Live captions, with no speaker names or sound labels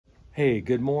Hey,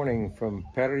 good morning from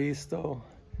Peristo,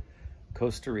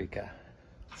 Costa Rica.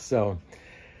 So,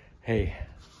 hey,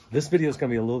 this video is going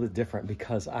to be a little bit different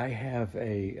because I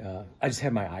just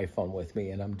have my iPhone with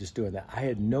me and I'm just doing that. I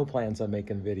had no plans on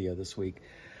making a video this week,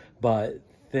 but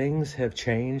things have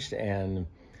changed and,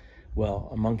 well,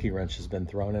 a monkey wrench has been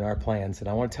thrown in our plans and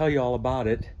I want to tell you all about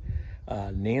it.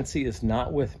 Nancy is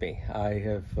not with me. I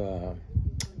have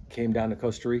came down to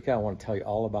Costa Rica. I want to tell you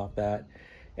all about that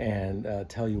and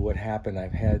tell you what happened.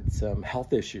 I've had some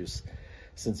health issues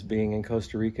since being in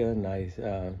Costa Rica, and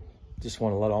I just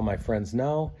want to let all my friends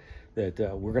know that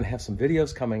we're going to have some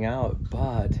videos coming out,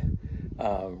 but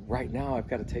right now I've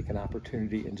got to take an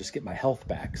opportunity and just get my health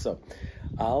back. So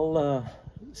I'll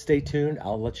stay tuned.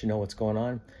 I'll let you know what's going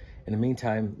on. In the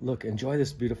meantime, look, enjoy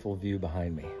this beautiful view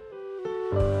behind me.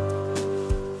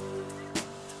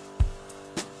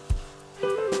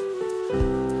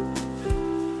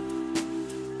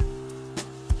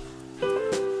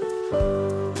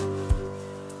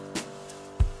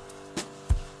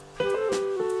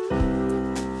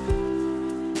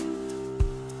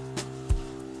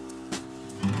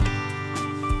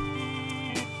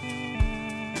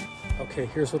 Okay,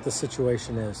 here's what the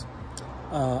situation is.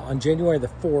 On January the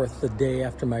 4th, the day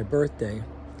after my birthday,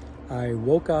 I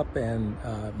woke up and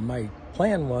my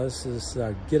plan was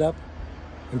get up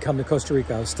and come to Costa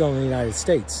Rica. I was still in the United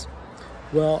States.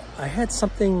 Well, I had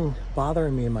something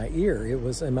bothering me in my ear. It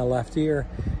was in my left ear.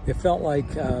 It felt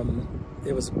like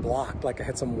it was blocked, like I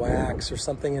had some wax or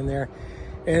something in there.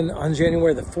 And on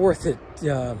January the 4th,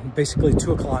 at basically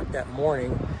 2 o'clock that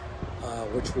morning,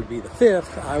 which would be the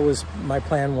 5th, my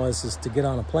plan was to get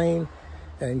on a plane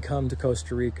and come to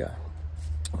Costa Rica.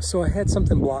 So I had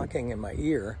something blocking in my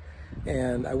ear,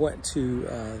 and I went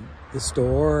to the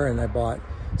store and I bought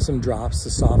some drops to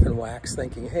soften wax,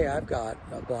 thinking, hey, I've got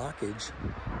a blockage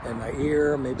in my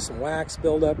ear, maybe some wax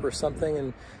buildup or something.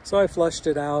 And so I flushed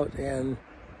it out, and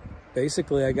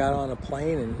basically I got on a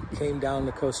plane and came down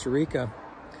to Costa Rica.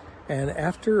 And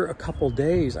after a couple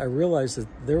days, I realized that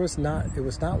it was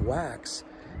not wax.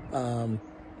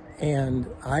 And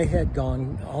I had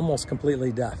gone almost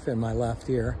completely deaf in my left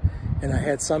ear, and I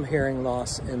had some hearing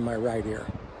loss in my right ear.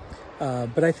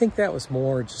 But I think that was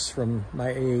more just from my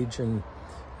age and,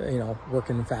 you know,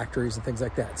 working in factories and things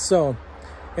like that. So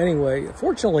anyway,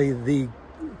 fortunately, the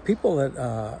people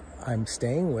that I'm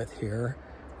staying with here,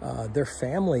 their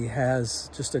family has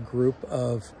just a group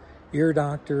of ear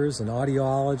doctors and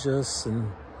audiologists,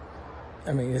 and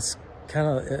I mean, it's kind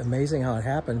of amazing how it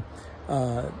happened.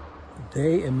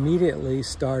 They immediately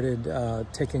started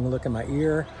taking a look at my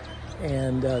ear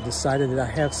and decided that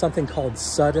I have something called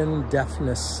Sudden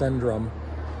Deafness Syndrome,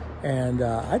 and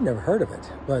I'd never heard of it.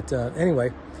 But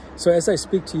anyway, so as I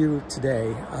speak to you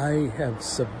today, I have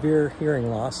severe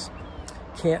hearing loss,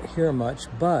 can't hear much,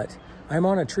 but I'm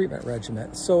on a treatment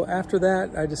regimen. So after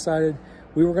that, I decided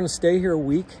we were going to stay here a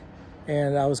week,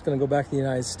 and I was going to go back to the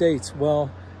United States.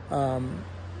 Well,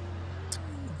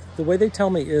 the way they tell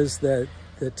me is that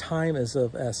the time is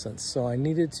of essence. So I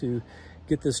needed to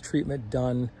get this treatment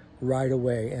done right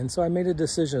away. And so I made a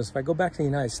decision. If I go back to the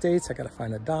United States, I got to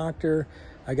find a doctor.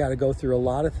 I got to go through a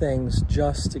lot of things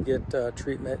just to get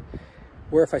treatment.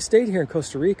 Where if I stayed here in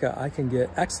Costa Rica, I can get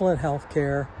excellent health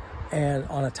care, and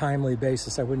on a timely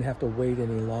basis. I wouldn't have to wait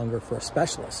any longer for a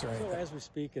specialist or anything. So as we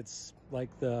speak, it's like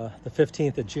the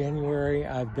 15th of January.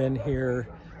 I've been here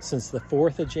since the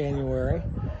 4th of January,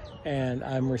 and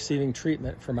I'm receiving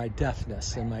treatment for my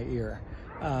deafness in my ear.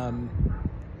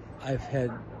 I've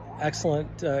had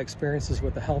excellent experiences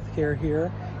with the healthcare here,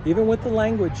 even with the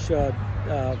language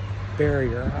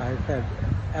barrier. I've had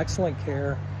excellent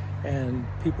care, and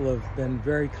people have been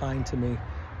very kind to me.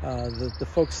 The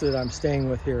folks that I'm staying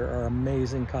with here are an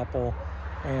amazing couple,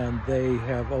 and they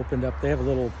have opened up, they have a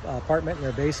little apartment in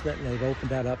their basement, and they've opened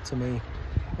that up to me,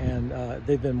 and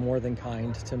they've been more than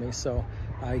kind to me. So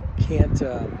I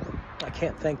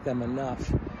can't thank them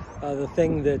enough. The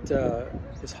thing that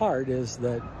is hard is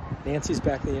that Nancy's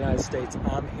back in the United States.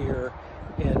 I'm here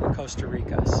in Costa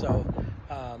Rica. So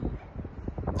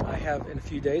I have, in a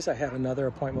few days, I have another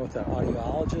appointment with an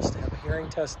audiologist to have a hearing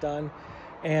test done,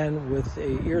 and with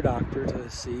a ear doctor to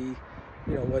see,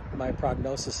 you know, what my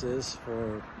prognosis is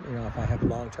for, you know, if I have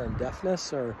long-term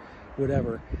deafness or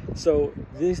whatever. So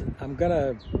I'm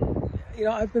gonna, you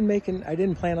know, I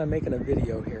didn't plan on making a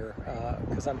video here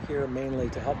because I'm here mainly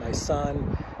to help my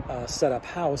son set up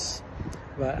house,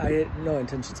 but I had no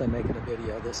intentions on making a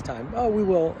video this time. Oh, we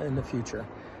will in the future.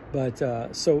 But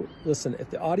so listen,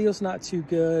 if the audio's not too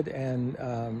good and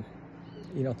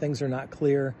you know, things are not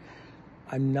clear,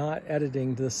 I'm not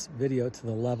editing this video to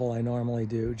the level I normally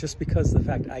do, just because of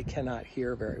the fact I cannot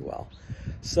hear very well.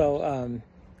 So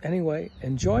anyway,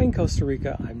 enjoying Costa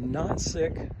Rica. I'm not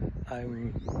sick.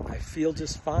 I feel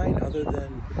just fine, other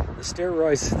than the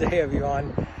steroids that they have you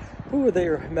on. Ooh, they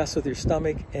mess with your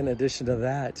stomach. In addition to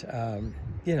that,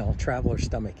 you know, traveler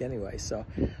stomach anyway. So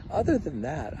other than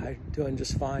that, I'm doing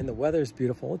just fine. The weather's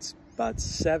beautiful. It's about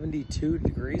 72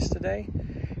 degrees today,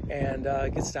 and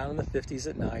it gets down in the 50s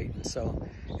at night. And so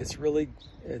it's really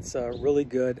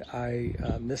good. I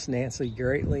miss Nancy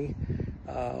greatly.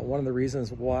 One of the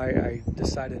reasons why I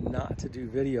decided not to do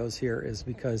videos here is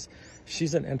because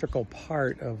she's an integral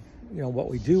part of, you know, what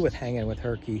we do with Hanging with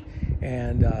Herky,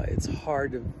 and it's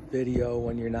hard to video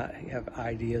when you're not have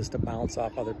ideas to bounce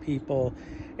off other people,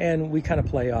 and we kind of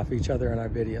play off each other in our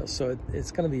videos, so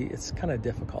it's kind of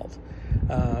difficult.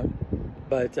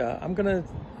 But I'm gonna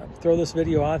throw this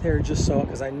video out there just so,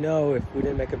 because I know if we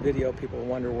didn't make a video, people would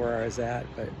wonder where I was at.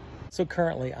 But so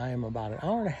currently I am about an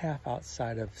hour and a half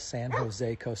outside of San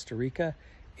Jose, Costa Rica,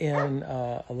 in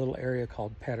a little area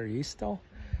called Peristo.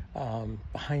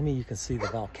 Behind me you can see the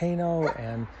volcano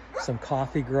and some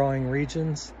coffee growing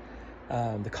regions.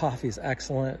 The coffee is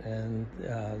excellent, and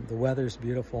the weather's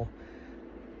beautiful.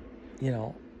 You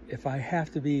know, if I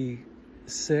have to be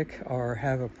sick or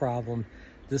have a problem,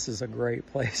 this is a great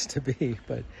place to be.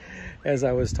 But as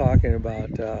I was talking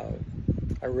about,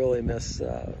 I really miss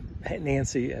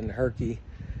Nancy and Herky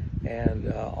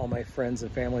and all my friends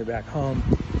and family back home.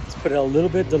 It's put a little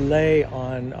bit delay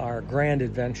on our grand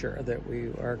adventure that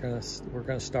we're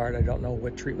gonna start. I don't know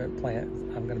what treatment plant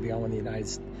I'm gonna be on when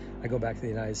I go back to the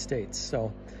United States.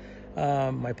 So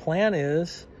my plan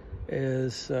is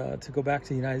to go back to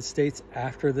the United States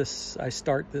after this. I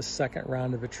start this second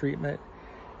round of a treatment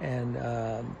and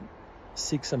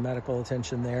seek some medical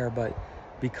attention there. But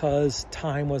because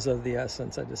time was of the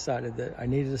essence, I decided that I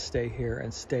needed to stay here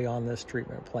and stay on this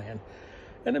treatment plan.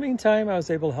 In the meantime, I was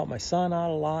able to help my son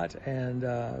out a lot, and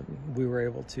we were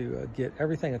able to get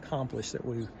everything accomplished that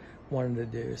we wanted to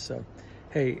do. So,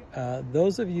 hey,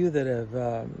 those of you that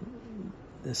have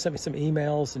sent me some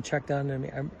emails and checked on me,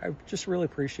 I just really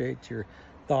appreciate your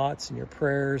thoughts and your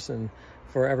prayers, and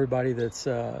for everybody that's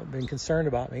been concerned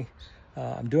about me.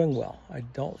 I'm doing well. I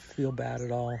don't feel bad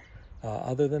at all,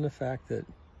 other than the fact that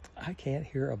I can't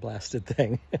hear a blasted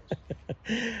thing.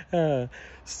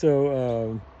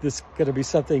 So this is going to be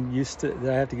something that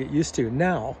I have to get used to.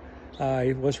 Now,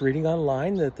 I was reading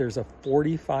online that there's a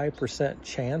 45%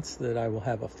 chance that I will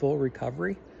have a full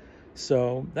recovery.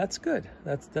 So that's good.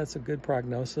 That's a good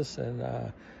prognosis, and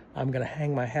I'm going to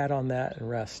hang my hat on that and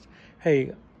rest.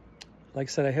 Hey, like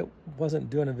I said, I wasn't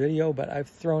doing a video, but I've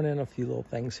thrown in a few little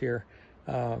things here.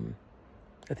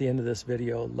 At the end of this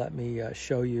video, let me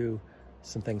show you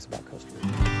some things about Costa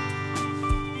Rica.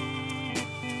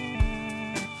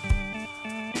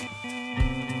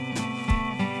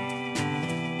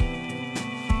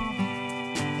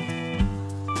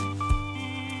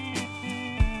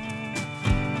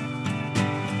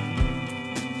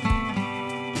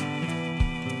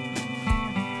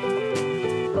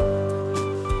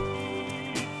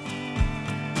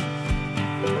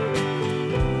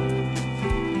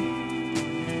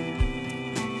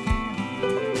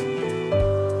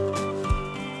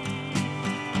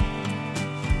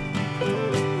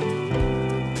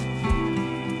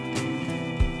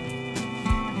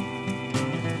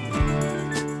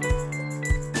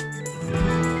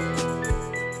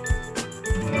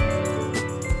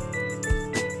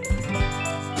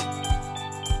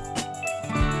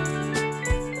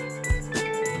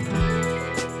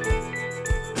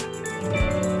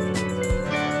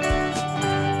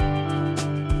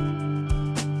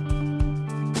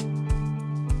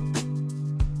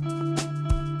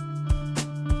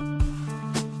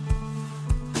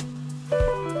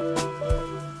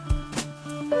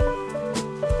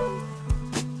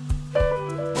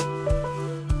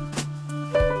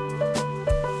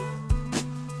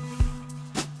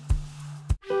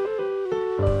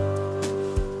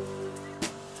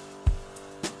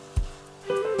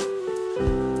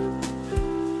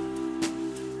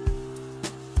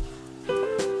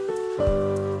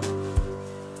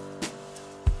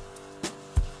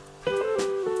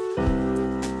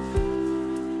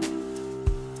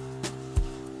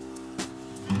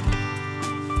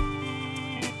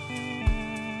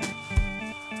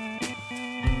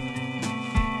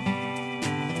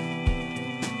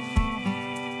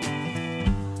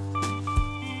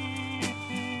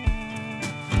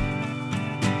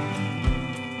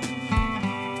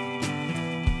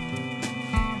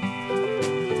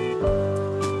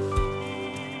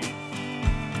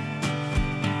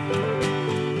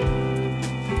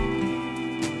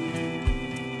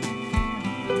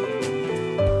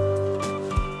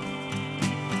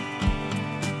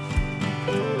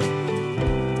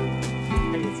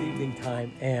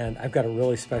 time, and I've got a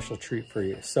really special treat for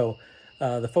you. So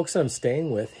the folks that I'm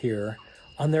staying with here,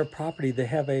 on their property, they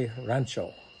have a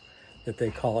rancho that they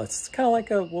call. It's kind of like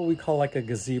what we call like a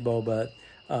gazebo, but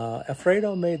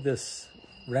Alfredo made this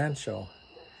rancho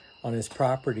on his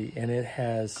property, and it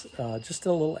has just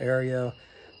a little area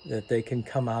that they can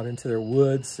come out into their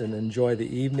woods and enjoy the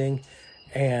evening.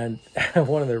 And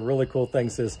one of the really cool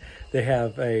things is they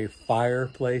have a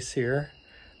fireplace here.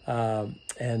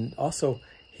 And also,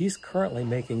 he's currently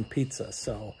making pizza.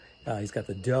 So he's got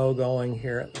the dough going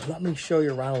here. Let me show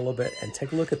you around a little bit and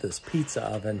take a look at this pizza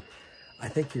oven. I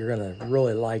think you're gonna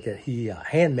really like it. He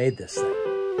handmade this thing.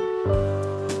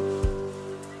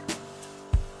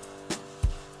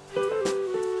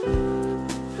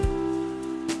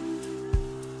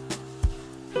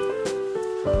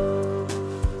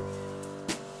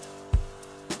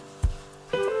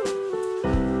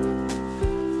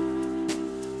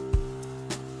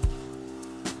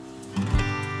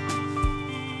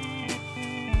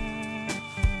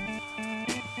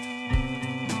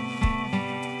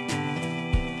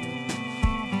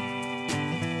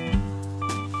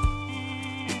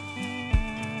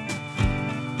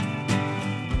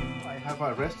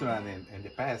 A restaurant in the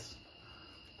past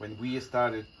when we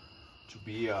started to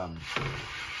be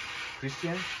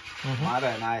Christian. Mara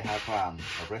and I have a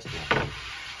restaurant.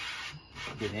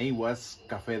 The name was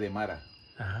Café de Mara.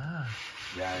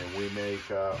 Yeah, and we make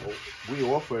we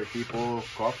offer people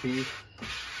coffee,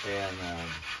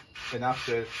 and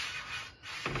after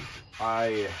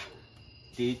I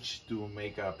teach to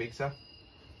make a pizza.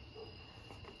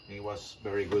 It was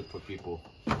very good for people.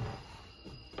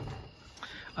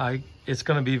 It's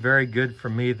going to be very good for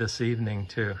me this evening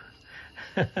too.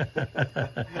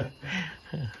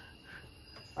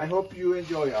 I hope you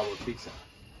enjoy our pizza.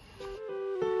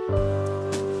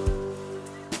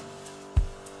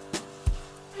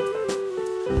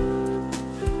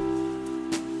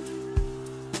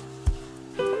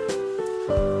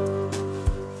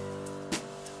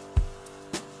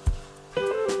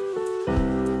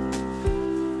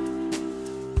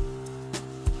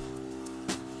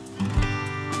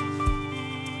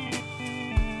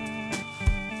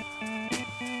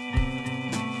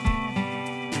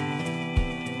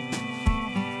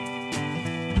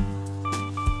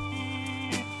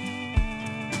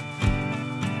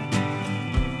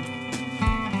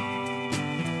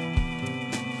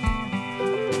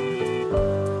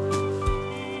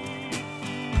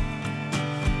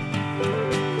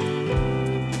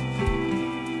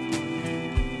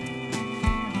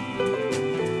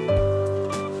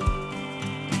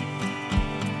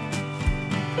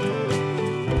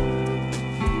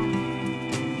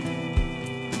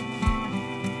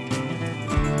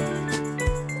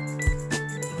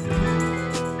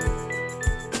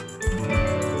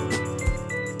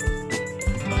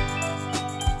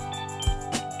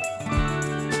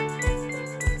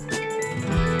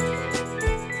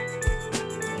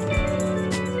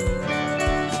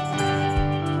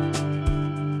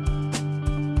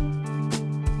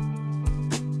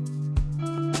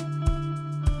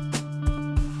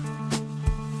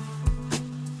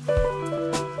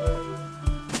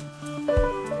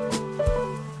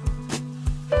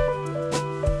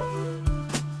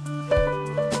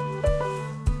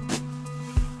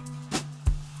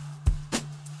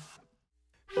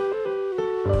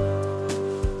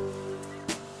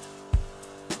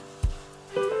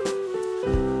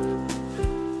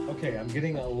 I'm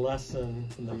getting a lesson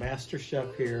from the master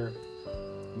chef here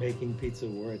making pizza.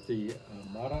 We're at the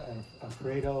Mara and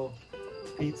Alfredo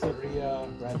Pizzeria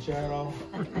Ranchero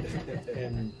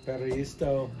in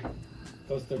Peristo,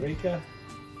 Costa Rica.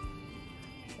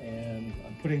 And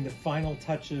I'm putting the final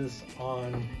touches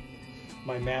on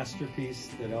my masterpiece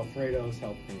that Alfredo's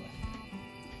helped me with.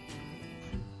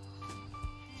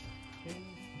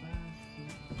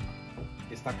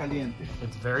 Está caliente.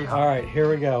 It's very hot. All right, here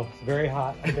we go. It's very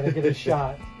hot. I'm gonna get a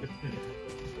shot.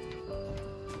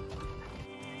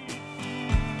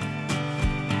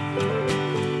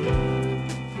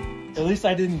 At least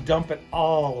I didn't dump it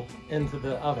all into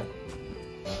the oven.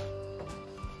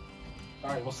 All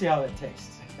right, we'll see how that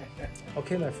tastes.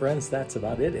 Okay, my friends, that's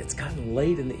about it. It's gotten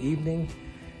late in the evening,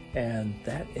 and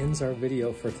that ends our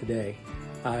video for today.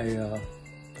 I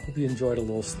hope you enjoyed a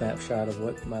little snapshot of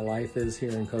what my life is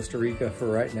here in Costa Rica for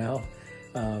right now.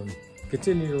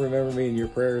 Continue to remember me in your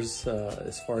prayers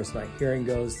as far as my hearing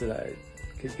goes, that I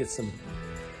could get some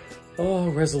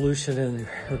resolution and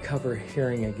recover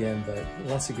hearing again. But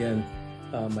once again,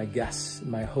 my guests,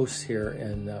 my hosts here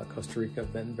in Costa Rica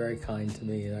have been very kind to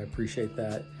me, and I appreciate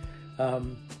that.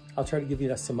 I'll try to give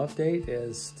you some update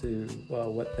as to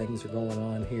what things are going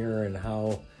on here and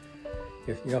how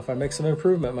if I make some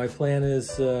improvement, my plan is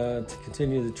to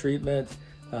continue the treatment,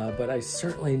 but I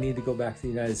certainly need to go back to the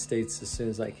United States as soon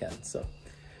as I can. So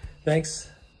thanks,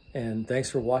 and thanks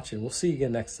for watching. We'll see you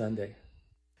again next Sunday.